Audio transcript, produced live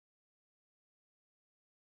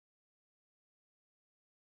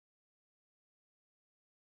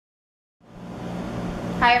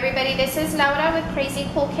Hi everybody, this is Laura with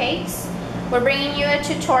Krazy Kool Cakes. We're bringing you a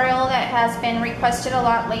tutorial that has been requested a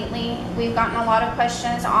lot lately. We've gotten a lot of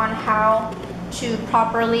questions on how to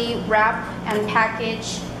properly wrap and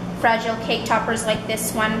package fragile cake toppers like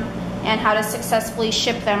this one and how to successfully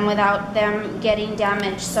ship them without them getting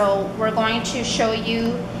damaged. So we're going to show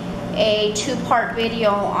you a two-part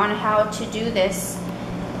video on how to do this.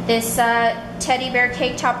 This teddy bear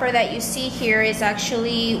cake topper that you see here is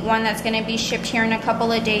actually one that's going to be shipped here in a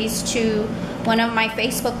couple of days to one of my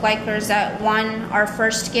Facebook likers that won our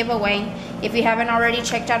first giveaway. If you haven't already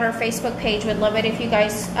checked out our Facebook page, we'd love it if you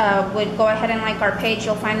guys would go ahead and like our page.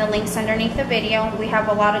 You'll find the links underneath the video. We have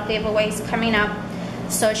a lot of giveaways coming up.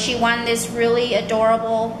 So she won this really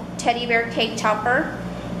adorable teddy bear cake topper,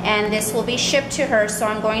 and this will be shipped to her. So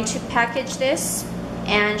I'm going to package this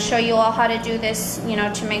and show you all how to do this, you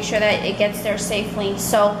know, to make sure that it gets there safely.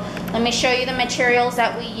 So let me show you the materials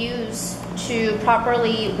that we use to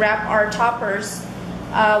properly wrap our toppers.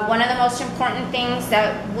 One of the most important things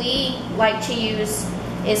that we like to use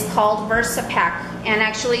is called VersaPack, and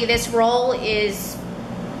actually this roll is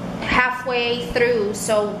halfway through,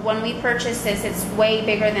 so when we purchase this, it's way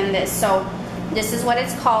bigger than this. So this is what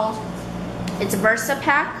it's called. It's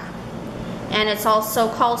VersaPack, and it's also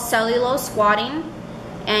called cellulose wadding.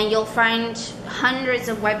 And you'll find hundreds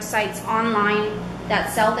of websites online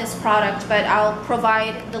that sell this product, but I'll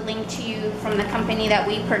provide the link to you from the company that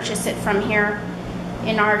we purchase it from here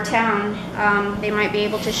in our town. They might be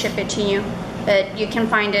able to ship it to you, but you can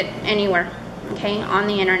find it anywhere, okay, on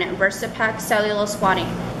the internet. VersaPack cellulose wadding.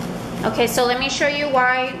 Okay, so let me show you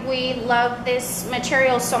why we love this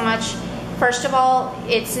material so much. First of all,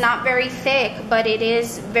 it's not very thick, but it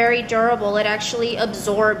is very durable. It actually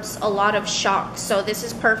absorbs a lot of shock. So this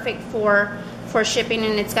is perfect for shipping,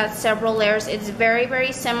 and it's got several layers. It's very,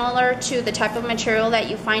 very similar to the type of material that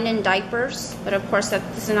you find in diapers, but of course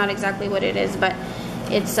this is not exactly what it is, but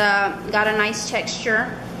it's got a nice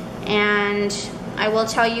texture. And I will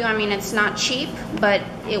tell you, I mean, it's not cheap, but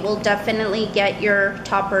it will definitely get your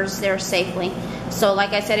toppers there safely. So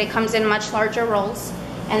like I said, it comes in much larger rolls.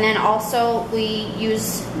 And then also we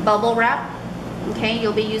use bubble wrap. Okay,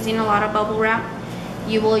 you'll be using a lot of bubble wrap.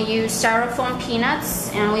 You will use styrofoam peanuts,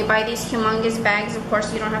 and we buy these humongous bags. Of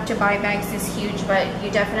course, you don't have to buy bags this huge, but you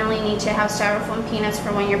definitely need to have styrofoam peanuts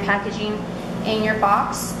for when you're packaging in your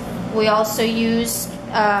box. We also use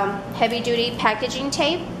heavy-duty packaging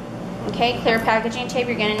tape. Okay, clear packaging tape.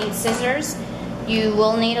 You're going to need scissors. You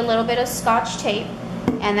will need a little bit of Scotch tape.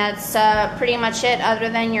 And that's pretty much it, other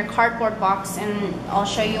than your cardboard box, and I'll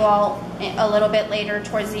show you all a little bit later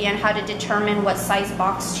towards the end how to determine what size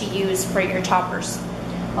box to use for your toppers.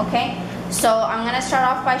 Okay, so I'm going to start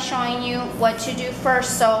off by showing you what to do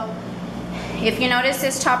first. So if you notice,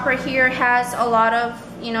 this topper here has a lot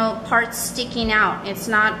of, you know, parts sticking out. It's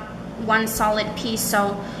not one solid piece. So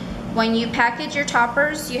when you package your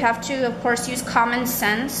toppers, you have to, of course, use common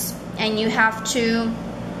sense, and you have to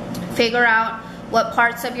figure out what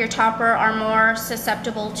parts of your topper are more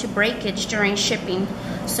susceptible to breakage during shipping.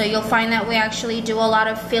 So you'll find that we actually do a lot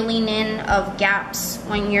of filling in of gaps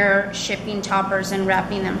when you're shipping toppers and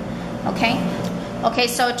wrapping them. Okay,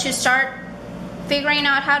 so to start figuring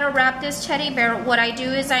out how to wrap this teddy bear, what I do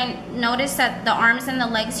is I notice that the arms and the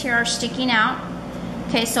legs here are sticking out.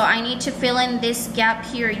 Okay, so I need to fill in this gap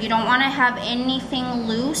here. You don't want to have anything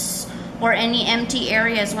loose or any empty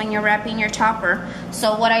areas when you're wrapping your topper.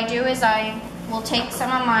 So what I do is I will take some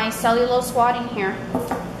of my cellulose wadding here,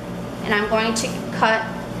 and I'm going to cut.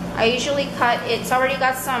 I usually cut, it's already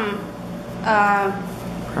got some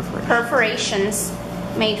perforations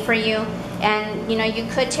made for you, and you know, you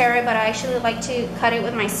could tear it, but I actually like to cut it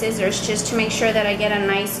with my scissors just to make sure that I get a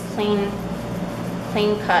nice clean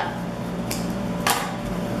cut.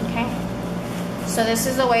 Okay, so this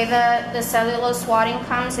is the way the cellulose wadding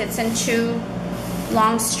comes. It's in two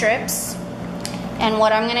long strips. And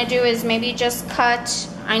what I'm going to do is maybe just cut.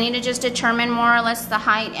 I need to just determine more or less the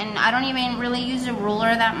height, and I don't even really use a ruler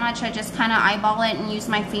that much. I just kind of eyeball it and use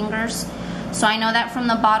my fingers. So I know that from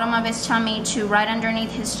the bottom of his tummy to right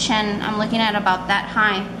underneath his chin, I'm looking at about that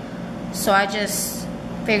high. So I just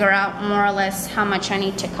figure out more or less how much I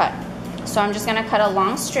need to cut. So I'm just going to cut a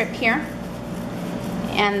long strip here.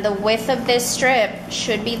 And the width of this strip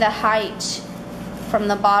should be the height from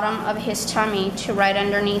the bottom of his tummy to right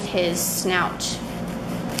underneath his snout.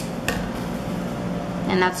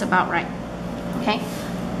 And that's about right. Okay,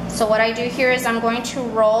 so what I do here is I'm going to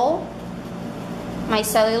roll my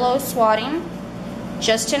cellulose wadding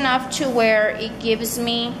just enough to where it gives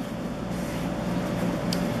me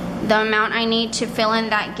the amount I need to fill in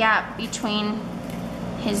that gap between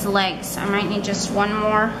his legs. I might need just one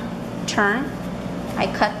more turn.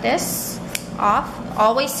 I cut this off.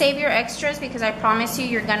 Always save your extras because I promise you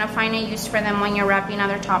you're gonna find a use for them when you're wrapping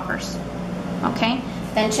other toppers. Okay,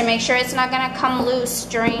 then to make sure it's not gonna come loose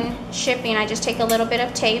during shipping, I just take a little bit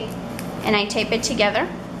of tape and I tape it together,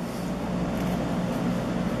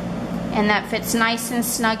 and that fits nice and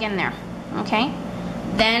snug in there. Okay,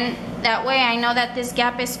 then that way I know that this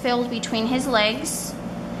gap is filled between his legs,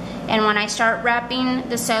 and when I start wrapping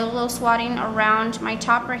the cellulose wadding around my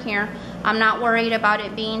topper here, I'm not worried about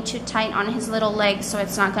it being too tight on his little legs, so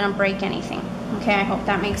it's not gonna break anything. Okay, I hope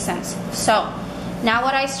that makes sense. So now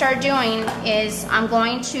what I start doing is I'm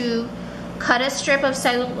going to cut a strip of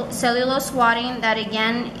cellulose wadding that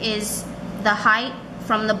again is the height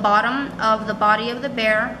from the bottom of the body of the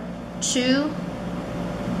bear to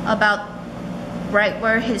about right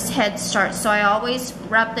where his head starts. So I always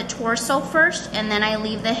wrap the torso first and then I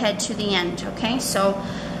leave the head to the end. Okay, so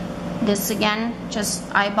this again, just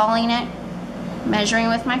eyeballing it, measuring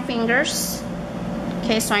with my fingers.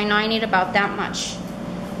 Okay, so I know I need about that much.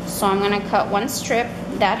 So I'm gonna cut one strip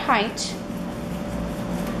that height.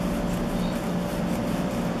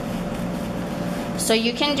 So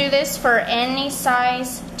you can do this for any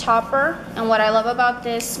size topper, and what I love about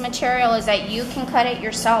this material is that you can cut it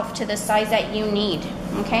yourself to the size that you need.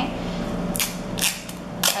 Okay,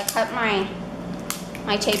 I cut my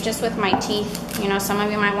tape just with my teeth. You know, some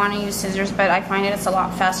of you might want to use scissors, but I find it's a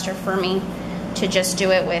lot faster for me to just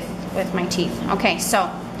do it with my teeth. Okay, so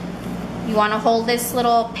you want to hold this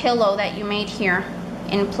little pillow that you made here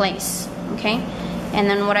in place. Okay, and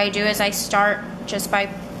then what I do is I start just by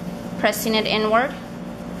pressing it inward,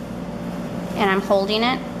 and I'm holding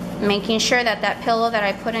it, making sure that that pillow that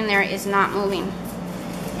I put in there is not moving.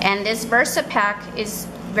 And this VersaPack is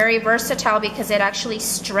very versatile because it actually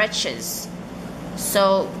stretches.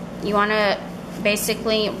 So you want to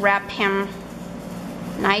basically wrap him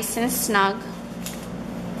nice and snug.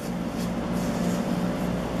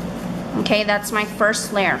 Okay, that's my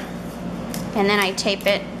first layer. And then I tape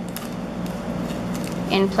it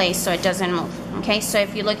in place so it doesn't move. Okay, so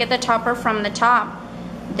if you look at the topper from the top,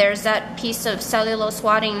 there's that piece of cellulose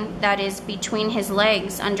wadding that is between his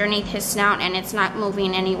legs underneath his snout, and it's not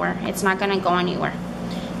moving anywhere. It's not going to go anywhere.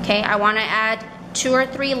 Okay, I want to add 2 or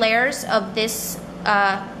 3 layers of this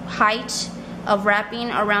height of wrapping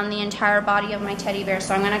around the entire body of my teddy bear.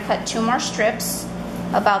 So I'm going to cut 2 more strips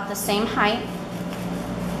about the same height.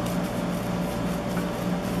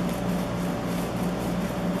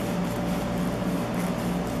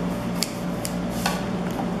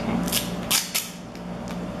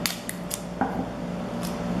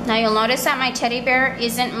 Now you'll notice that my teddy bear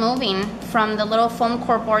isn't moving from the little foam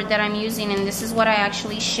core board that I'm using, and this is what I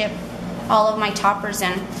actually ship all of my toppers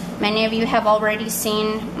in. Many of you have already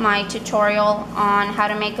seen my tutorial on how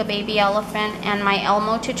to make a baby elephant and my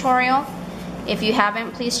Elmo tutorial. If you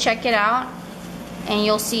haven't, please check it out, and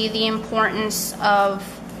you'll see the importance of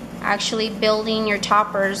actually building your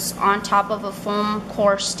toppers on top of a foam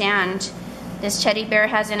core stand. This teddy bear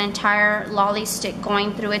has an entire lolly stick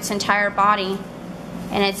going through its entire body,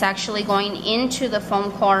 and it's actually going into the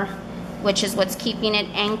foam core, which is what's keeping it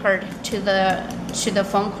anchored to the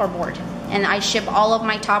foam core board. And I ship all of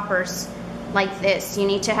my toppers like this. You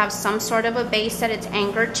need to have some sort of a base that it's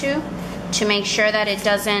anchored to make sure that it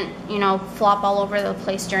doesn't, you know, flop all over the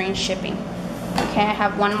place during shipping. Okay, I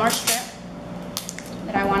have one more strip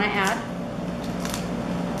that I want to add.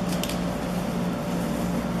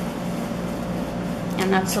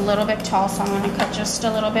 And that's a little bit tall, so I'm going to cut just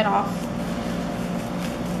a little bit off.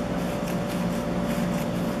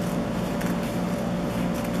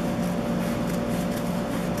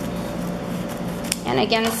 And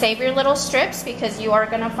again, save your little strips because you are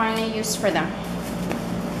going to find a use for them.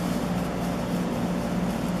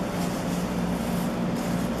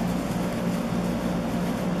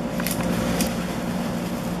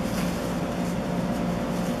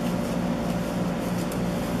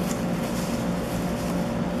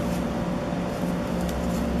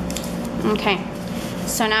 Okay,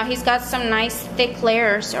 so now he's got some nice thick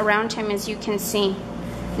layers around him, as you can see.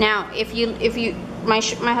 Now, my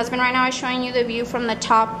husband right now is showing you the view from the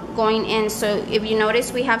top going in. So if you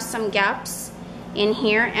notice, we have some gaps in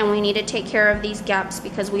here, and we need to take care of these gaps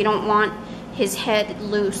because we don't want his head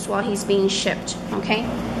loose while he's being shipped. Okay.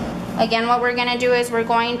 Again, what we're going to do is we're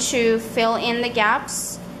going to fill in the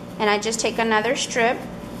gaps, and I just take another strip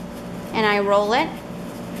and I roll it.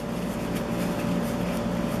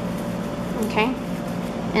 Okay.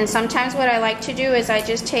 And sometimes what I like to do is I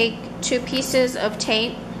just take 2 pieces of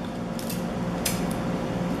tape,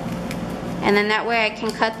 and then that way I can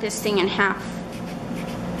cut this thing in half.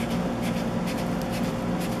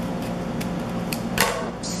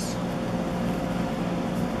 Oops.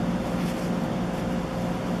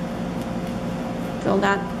 fill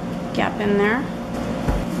that gap in there.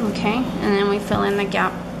 Okay, and then we fill in the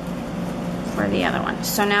gap for the other one.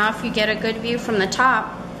 So now if you get a good view from the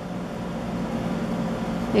top,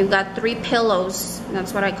 we've got 3 pillows.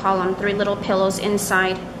 That's what I call them, 3 little pillows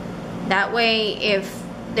inside. That way, if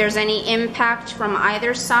there's any impact from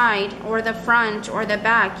either side or the front or the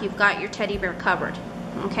back, you've got your teddy bear covered.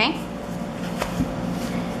 Okay?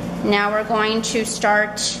 Now we're going to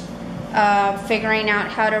start figuring out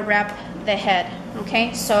how to wrap the head.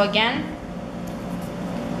 Okay, so again,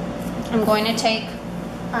 I'm going to take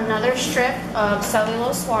another strip of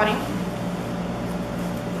cellulose wadding.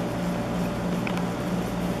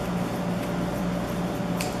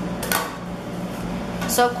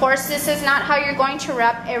 So of course, this is not how you're going to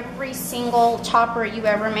wrap every single topper you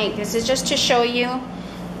ever make. This is just to show you,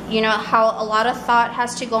 how a lot of thought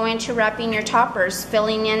has to go into wrapping your toppers,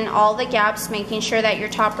 filling in all the gaps, making sure that your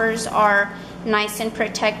toppers are nice and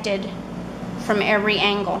protected from every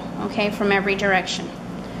angle, okay, from every direction.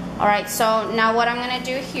 All right, so now what I'm gonna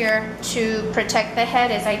do here to protect the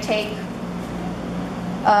head is I take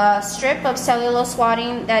a strip of cellulose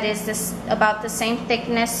wadding that is about the same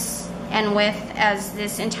thickness and width as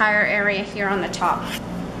this entire area here on the top.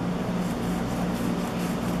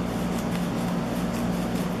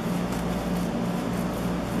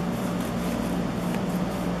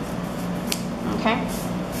 Okay.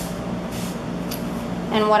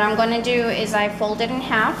 And what I'm going to do is I fold it in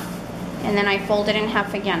half, and then I fold it in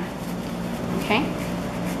half again. Okay.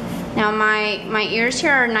 Now my ears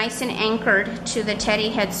here are nice and anchored to the teddy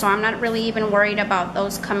head, so I'm not really even worried about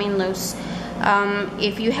those coming loose.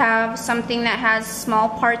 If you have something that has small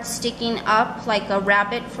parts sticking up, like a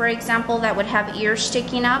rabbit, for example, that would have ears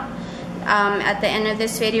sticking up, at the end of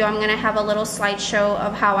this video, I'm going to have a little slideshow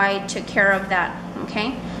of how I took care of that,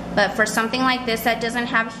 okay? But for something like this that doesn't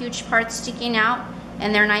have huge parts sticking out,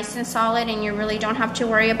 and they're nice and solid, and you really don't have to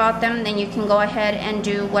worry about them, then you can go ahead and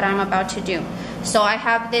do what I'm about to do. So I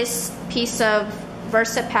have this piece of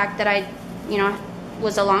VersaPack that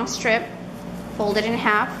was a long strip, folded in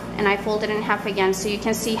half, and I fold it in half again, so you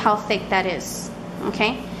can see how thick that is,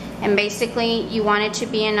 okay? And basically, you want it to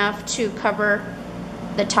be enough to cover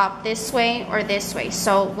the top this way or this way.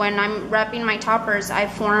 So when I'm wrapping my toppers, I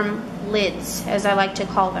form lids, as I like to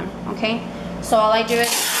call them, okay? So all I do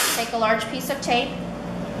is take a large piece of tape,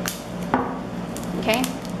 okay,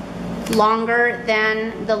 longer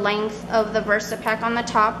than the length of the VersaPack on the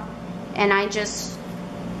top, and I just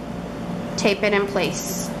tape it in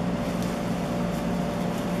place.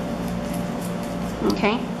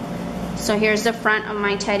 Okay, so here's the front of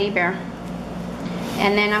my teddy bear.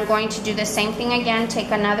 And then I'm going to do the same thing again,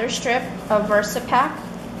 take another strip of VersaPack,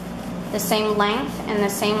 the same length and the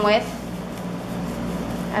same width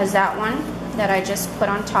as that one that I just put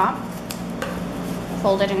on top,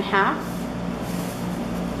 fold it in half,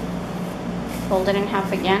 fold it in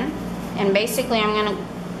half again, and basically I'm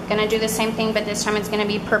gonna do the same thing, but this time it's gonna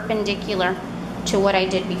be perpendicular to what I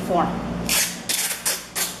did before.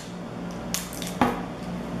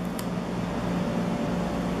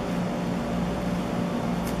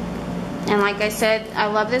 And like I said, I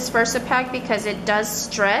love this VersaPack because it does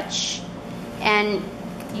stretch, and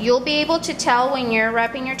you'll be able to tell when you're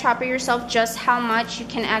wrapping your topper yourself just how much you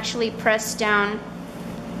can actually press down.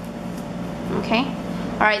 Okay?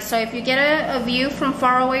 Alright, so if you get a view from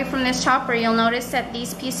far away from this topper, you'll notice that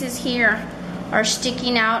these pieces here are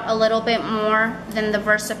sticking out a little bit more than the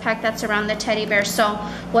VersaPack that's around the teddy bear. So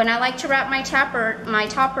when I like to wrap my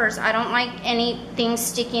toppers, I don't like anything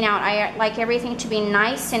sticking out. I like everything to be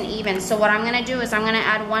nice and even. So what I'm gonna do is I'm gonna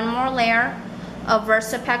add one more layer of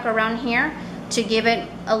VersaPack around here to give it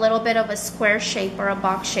a little bit of a square shape or a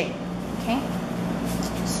box shape, okay?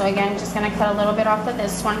 So again, just gonna cut a little bit off of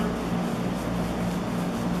this one.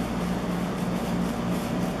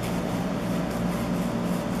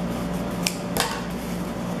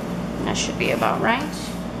 That should be about right.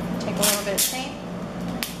 Take a little bit of tape.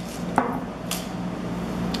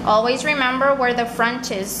 Always remember where the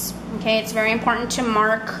front is, okay? It's very important to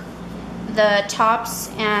mark the tops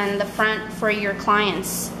and the front for your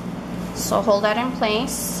clients. So hold that in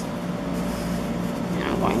place. And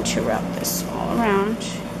I'm going to wrap this all around.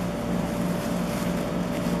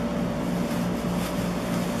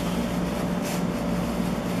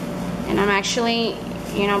 And I'm actually,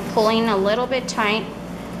 pulling a little bit tight,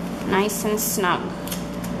 nice and snug.